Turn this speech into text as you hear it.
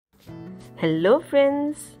Hello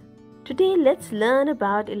friends! Today let's learn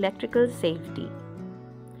about electrical safety.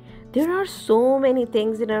 There are so many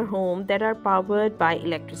things in our home that are powered by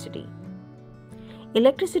electricity.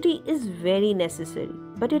 Electricity is very necessary,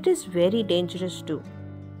 but it is very dangerous too.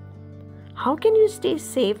 How can you stay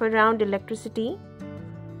safe around electricity?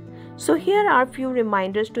 So here are a few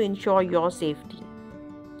reminders to ensure your safety.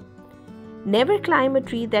 Never climb a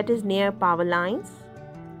tree that is near power lines.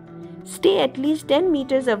 Stay at least 10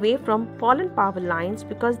 meters away from fallen power lines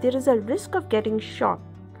because there is a risk of getting shocked.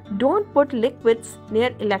 Don't put liquids near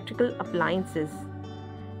electrical appliances.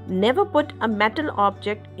 Never put a metal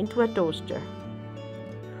object into a toaster.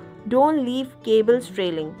 Don't leave cables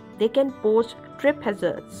trailing. They can pose trip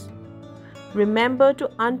hazards. Remember to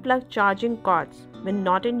unplug charging cords when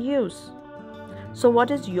not in use. So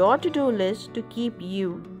what is your to-do list to keep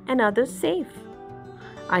you and others safe?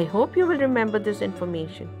 I hope you will remember this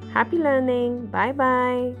information. Happy learning.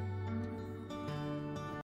 Bye-bye.